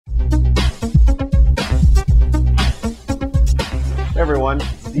everyone,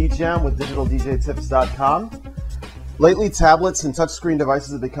 it's DJam with DigitalDJTips.com. Lately, tablets and touchscreen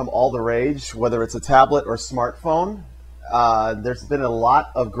devices have become all the rage, whether it's a tablet or smartphone. There's been a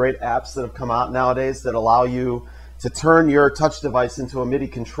lot of great apps that have come out nowadays that allow you to turn your touch device into a MIDI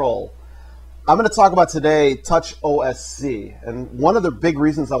control. I'm going to talk about today TouchOSC, and one of the big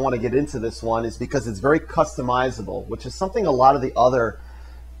reasons I want to get into this one is because it's very customizable, which is something a lot of the other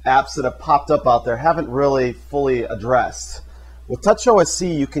apps that have popped up out there haven't really fully addressed. With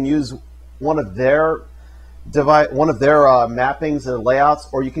TouchOSC, you can use one of their mappings or layouts,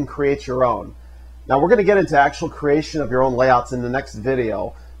 or you can create your own. Now we're going to get into actual creation of your own layouts in the next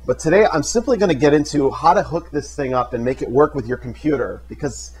video, but today I'm simply going to get into how to hook this thing up and make it work with your computer,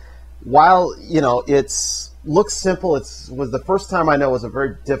 because while it looks simple, was the first time I know was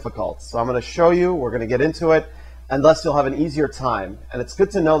very difficult. So I'm going to show you, we're going to get into it, and thus you'll have an easier time. And it's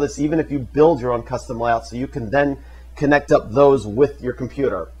good to know this even if you build your own custom layout, so you can then connect up those with your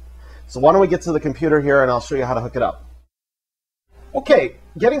computer. So why don't we get to the computer here and I'll show you how to hook it up. Okay,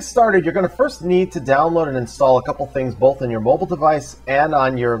 getting started, you're going to first need to download and install a couple things both on your mobile device and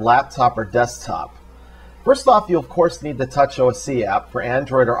on your laptop or desktop. First off, you of course need the TouchOSC app for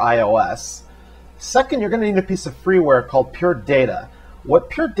Android or iOS. Second, you're going to need a piece of freeware called Pure Data. What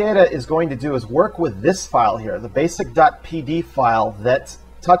Pure Data is going to do is work with this file here, the basic.pd file that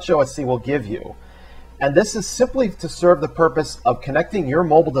TouchOSC will give you. And this is simply to serve the purpose of connecting your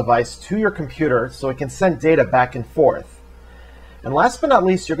mobile device to your computer so it can send data back and forth. And last but not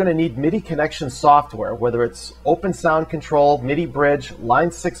least, you're going to need MIDI connection software, whether it's Open Sound Control, MIDI Bridge, Line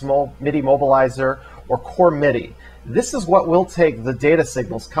 6 MIDI Mobilizer, or Core MIDI. This is what will take the data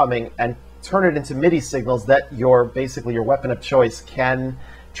signals coming and turn it into MIDI signals that basically your weapon of choice can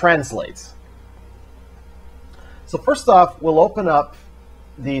translate. So first off, we'll open up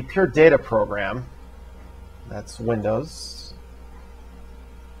the Pure Data program. That's Windows.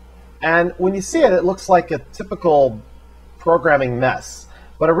 And when you see it, it looks like a typical programming mess,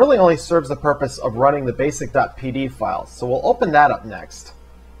 but it really only serves the purpose of running the basic.pd file. So we'll open that up next.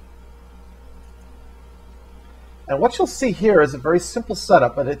 And what you'll see here is a very simple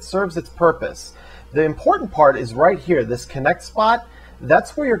setup, but it serves its purpose. The important part is right here, this connect spot.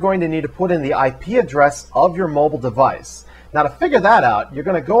 That's where you're going to need to put in the IP address of your mobile device. Now to figure that out, you're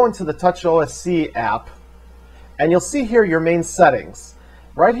going to go into the TouchOSC app, and you'll see here your main settings.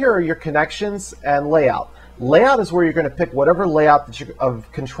 Right here are your connections and layout. Layout is where you're going to pick whatever layout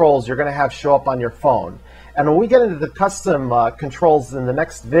of controls you're going to have show up on your phone. And when we get into the custom controls in the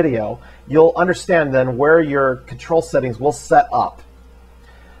next video, you'll understand then where your control settings will set up.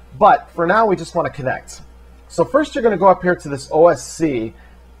 But for now, we just want to connect. So first you're going to go up here to this OSC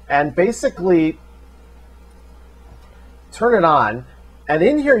and basically turn it on. And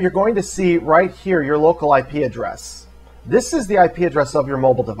in here, you're going to see right here your local IP address. This is the IP address of your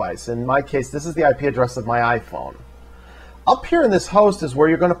mobile device. In my case, this is the IP address of my iPhone. Up here in this host is where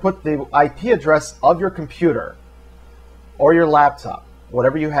you're going to put the IP address of your computer or your laptop,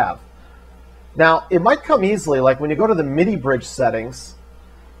 whatever you have. Now, it might come easily, like when you go to the MIDI bridge settings,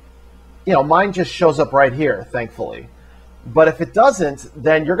 mine just shows up right here, thankfully. But if it doesn't,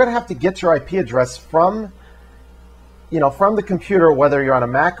 then you're going to have to get your IP address from the computer, whether you're on a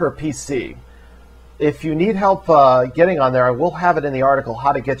Mac or a PC. If you need help getting on there, I will have it in the article,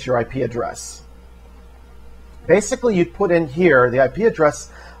 how to get your IP address. Basically, you'd put in here the IP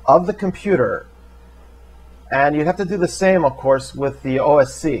address of the computer, and you'd have to do the same, of course, with the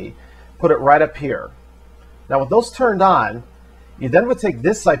OSC. Put it right up here. Now, with those turned on, you then would take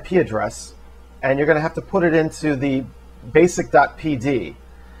this IP address, and you're going to have to put it into the basic.pd.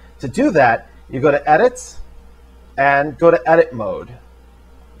 To do that, you go to Edit, and go to Edit Mode.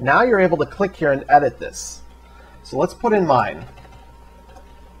 Now you're able to click here and edit this. So let's put in mine.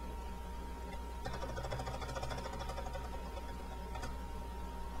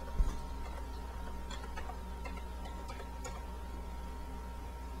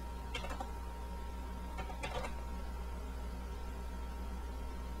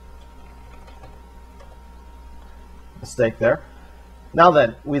 Mistake there. Now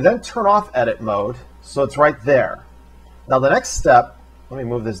then, we then turn off edit mode, so it's right there. Now the next step, let me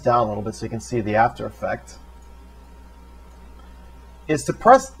move this down a little bit so you can see the after effect, is to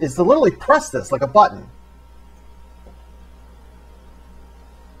literally press this like a button.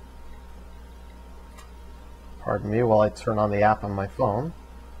 Pardon me while I turn on the app on my phone.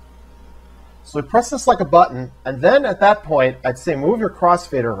 So we press this like a button, and then at that point, I'd say move your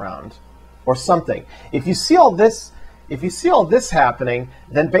crossfader around or something. If you see all this happening,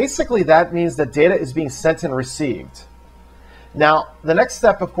 then basically that means that data is being sent and received. Now, the next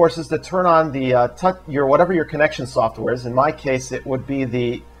step, of course, is to turn on the whatever your connection software is. In my case, it would be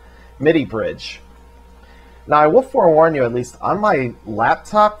the MIDI bridge. Now, I will forewarn you, at least on my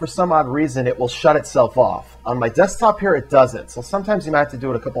laptop, for some odd reason, it will shut itself off. On my desktop here, it doesn't. So sometimes you might have to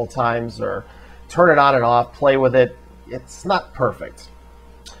do it a couple of times or turn it on and off, play with it. It's not perfect.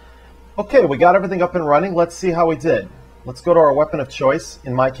 Okay, we got everything up and running. Let's see how we did. Let's go to our weapon of choice,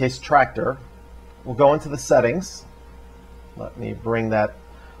 in my case, tractor. We'll go into the settings. Let me bring that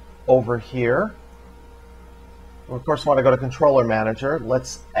over here. We, of course, want to go to Controller Manager.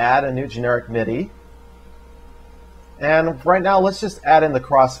 Let's add a new generic MIDI. And right now, let's just add in the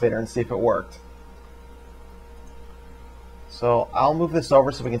crossfader and see if it worked. So I'll move this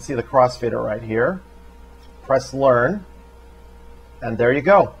over so we can see the crossfader right here. Press Learn, and there you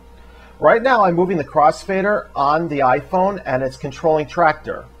go. Right now, I'm moving the crossfader on the iPhone, and it's controlling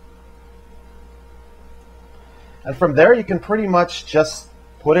tractor. And from there, you can pretty much just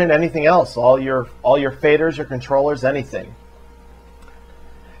put in anything else, all your faders, your controllers, anything.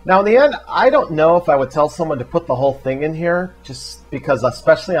 Now, in the end, I don't know if I would tell someone to put the whole thing in here, just because,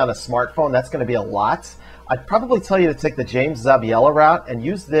 especially on a smartphone, that's going to be a lot. I'd probably tell you to take the James Zabiela route and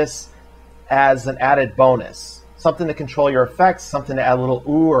use this as an added bonus. Something to control your effects, something to add a little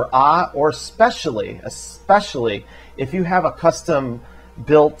ooh or ah, or especially if you have a custom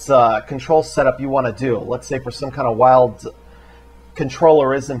built control setup you want to do, let's say for some kind of wild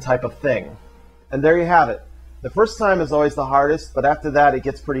controllerism type of thing. And there you have it. The first time is always the hardest, but after that it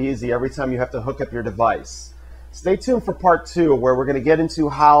gets pretty easy every time you have to hook up your device. Stay tuned for part 2, where we're going to get into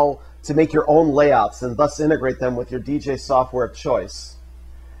how to make your own layouts and thus integrate them with your DJ software of choice.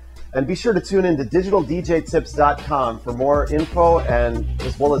 And be sure to tune in to digitaldjtips.com for more info, and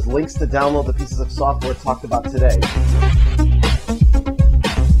as well as links to download the pieces of software talked about today.